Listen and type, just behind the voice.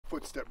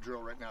footstep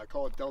drill right now. I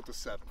call it Delta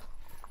 7.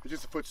 It's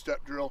just a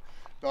footstep drill.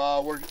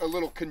 We're a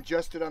little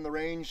congested on the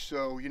range,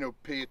 so, you know,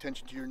 pay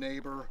attention to your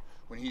neighbor.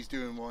 When he's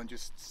doing one,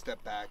 just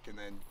step back and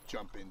then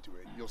jump into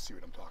it. You'll see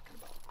what I'm talking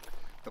about.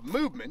 The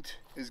movement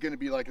is going to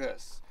be like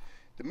this.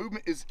 The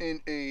movement is in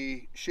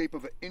a shape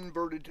of an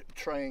inverted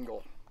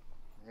triangle.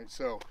 Right,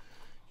 so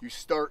you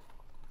start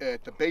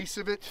at the base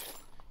of it,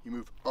 you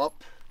move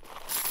up,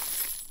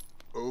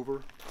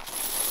 over,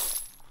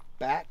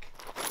 back,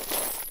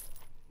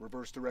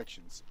 reverse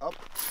directions, up,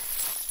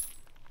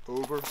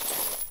 over,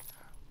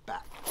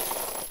 back.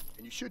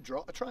 And you should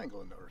draw a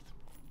triangle in the earth.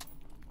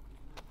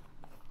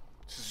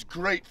 This is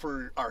great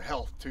for our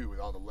health too, with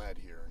all the lead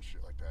here and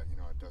shit like that, you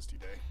know, on a dusty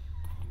day.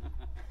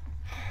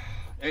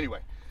 Anyway,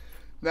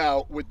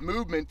 now with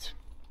movement,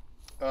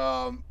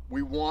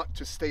 we want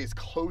to stay as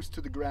close to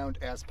the ground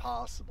as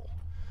possible.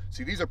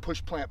 See, these are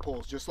push, plant,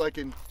 pulls, just like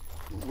in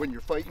when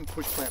you're fighting,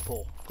 push, plant,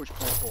 pull,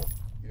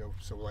 you know,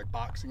 so like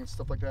boxing and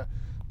stuff like that,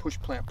 push,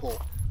 plant,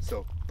 pull.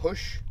 So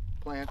push,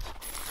 plant,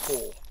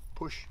 pull,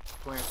 push,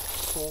 plant,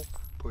 pull,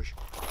 push,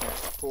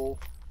 plant, pull,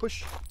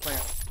 push,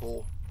 plant,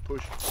 pull,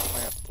 push,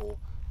 plant, pull,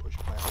 push,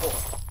 plant,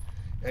 pull.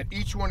 At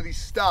each one of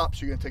these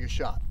stops, you're gonna take a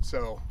shot.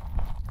 So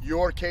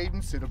your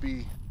cadence, it'll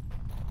be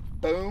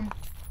boom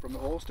from the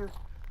holster,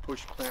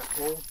 push, plant,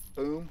 pull,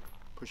 boom,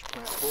 push,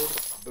 plant, pull,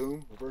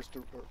 boom, reverse,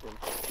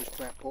 push,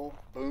 plant, pull,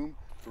 boom,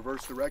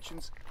 reverse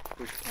directions,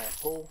 push, plant,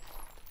 pull,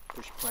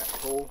 push, plant,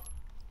 pull,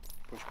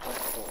 push, plant,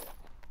 pull.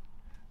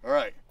 All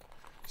right,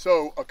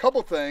 so a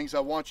couple things I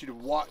want you to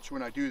watch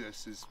when I do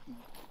this is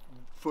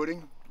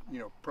footing, you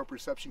know,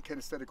 proprioception,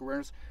 kinesthetic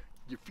awareness.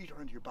 Your feet are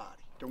under your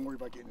body. Don't worry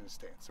about getting in a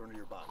stance, they're under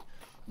your body.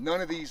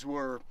 None of these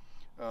were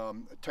a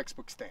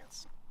textbook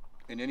stance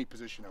in any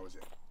position I was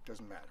in.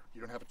 Doesn't matter,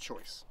 you don't have a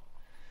choice.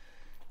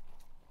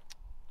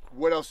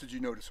 What else did you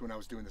notice when I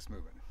was doing this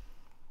movement?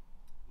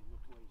 You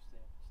looked where you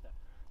stepped.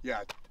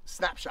 Yeah,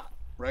 snapshot,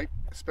 right?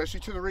 Especially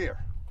to the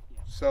rear.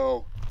 Yeah.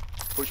 So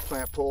push,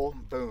 plant, pull,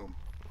 boom.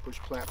 Push,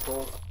 plant,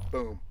 pull,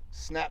 boom.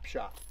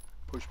 Snapshot.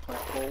 Push,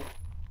 plant, pull,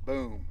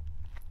 boom.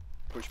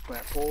 Push,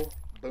 plant, pull,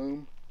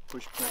 boom.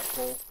 Push, plant,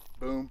 pull,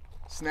 boom.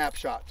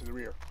 Snapshot to the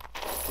rear.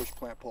 Push,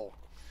 plant, pull.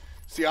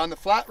 See, on the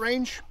flat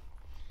range,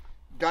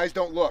 guys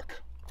don't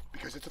look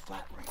because it's a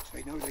flat range.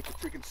 They know they can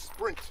freaking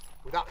sprint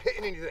without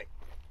hitting anything.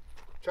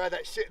 Try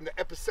that shit in the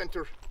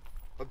epicenter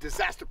of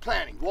disaster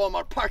planning.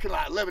 Walmart parking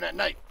lot, 11 at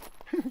night.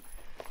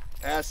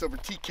 Ass over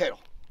tea kettle.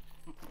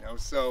 You know,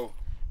 so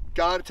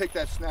gotta take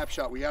that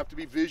snapshot. We have to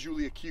be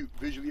visually acute,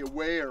 visually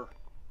aware.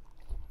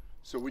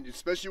 So when,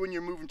 especially when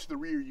you're moving to the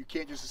rear, you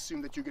can't just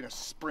assume that you're gonna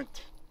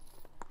sprint.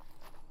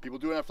 People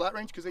do it on flat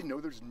range because they know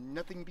there's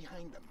nothing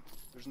behind them.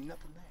 There's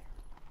nothing there.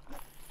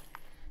 Nothing.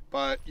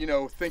 But, you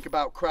know, think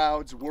about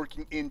crowds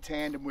working in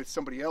tandem with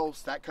somebody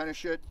else, that kind of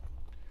shit.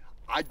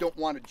 I don't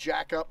want to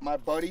jack up my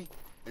buddy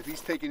if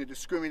he's taking a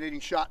discriminating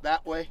shot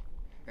that way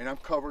and I'm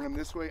covering him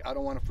this way. I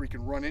don't want to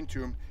freaking run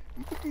into him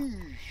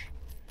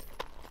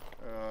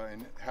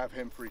and have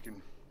him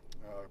freaking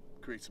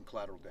create some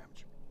collateral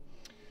damage.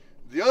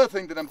 The other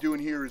thing that I'm doing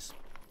here is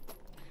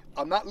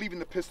I'm not leaving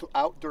the pistol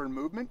out during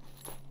movement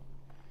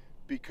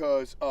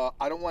because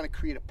I don't want to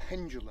create a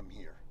pendulum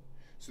here.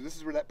 So this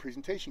is where that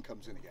presentation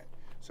comes in again.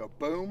 So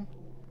boom,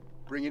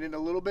 bring it in a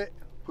little bit,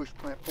 push,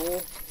 plant,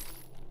 pull,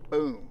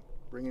 boom.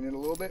 Bring it in a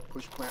little bit,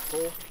 push, plant,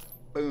 pull,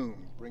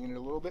 boom. Bring it in a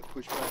little bit,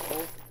 push, plant,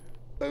 pull,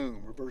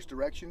 boom. Reverse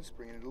directions,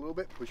 bring it in a little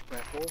bit, push,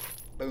 plant, pull,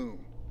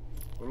 boom.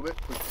 A little bit,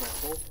 push,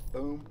 plant, pull,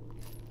 boom.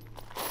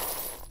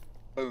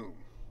 Boom.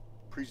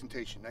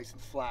 Presentation, nice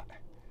and flat.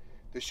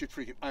 This should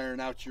freaking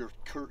iron out your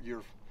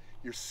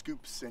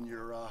scoops and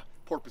your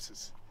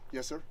porpoises.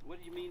 Yes, sir? What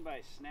do you mean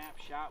by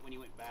snapshot when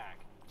you went back?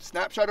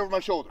 Snapshot over my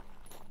shoulder.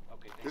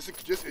 Okay, This is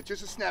it's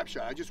just a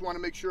snapshot. I just want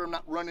to make sure I'm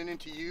not running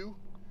into you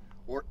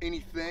or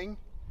anything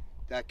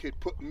that could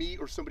put me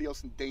or somebody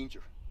else in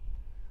danger.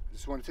 I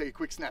just want to take a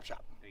quick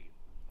snapshot. Thank you.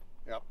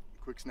 Yep,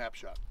 quick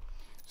snapshot.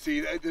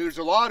 See, there's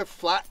a lot of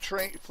flat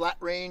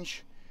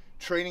range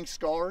training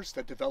scars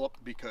that develop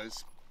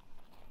because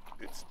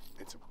it's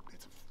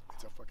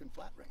a fucking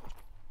flat range.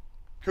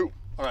 Cool.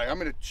 All right, I'm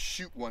gonna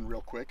shoot one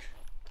real quick.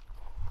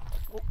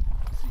 Oh,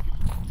 so you can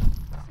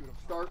see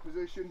what start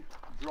position.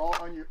 Draw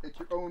on at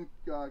your own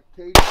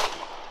cadence.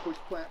 Push,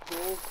 plant,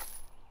 pull.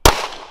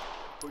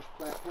 Push,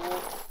 plant,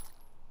 pull.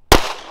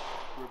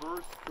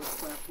 Reverse, push,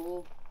 plant,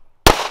 pull.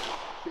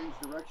 Change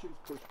directions,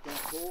 push,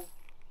 plant, pull.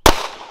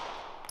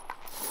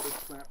 Push,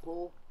 plant,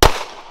 pull.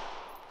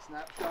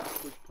 Snapshot,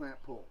 push,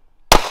 plant, pull.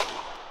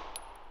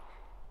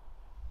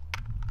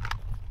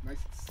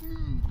 Nice and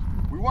smooth.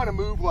 We want to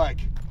move like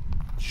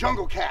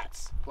jungle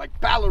cats, like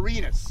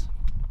ballerinas.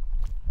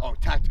 Oh,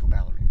 tactical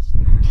ballerinas.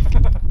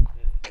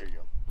 There you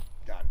go.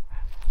 Got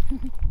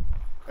it.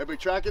 Everybody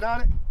tracking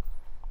on it?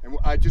 And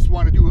I just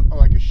want to do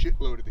like a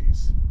shitload of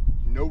these.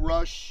 No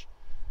rush.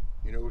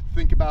 You know,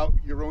 think about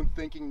your own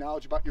thinking,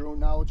 knowledge about your own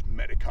knowledge,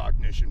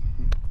 metacognition.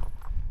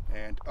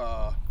 And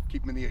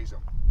keep them in the A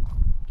zone.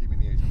 Keep them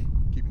in the A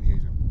zone. Keep them in the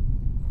A zone.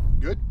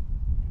 Good?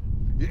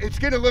 It's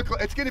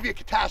gonna be a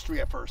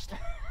catastrophe at first.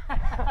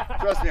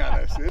 Trust me on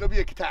this. It'll be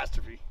a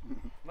catastrophe.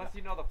 Unless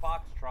you know the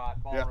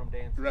foxtrot ballroom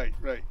dance. Right,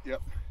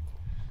 yep.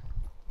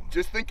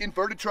 Just think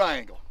inverted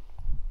triangle.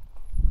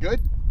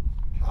 Good?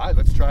 All right,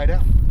 let's try it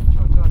out.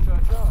 Cha, cha, cha,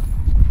 cha.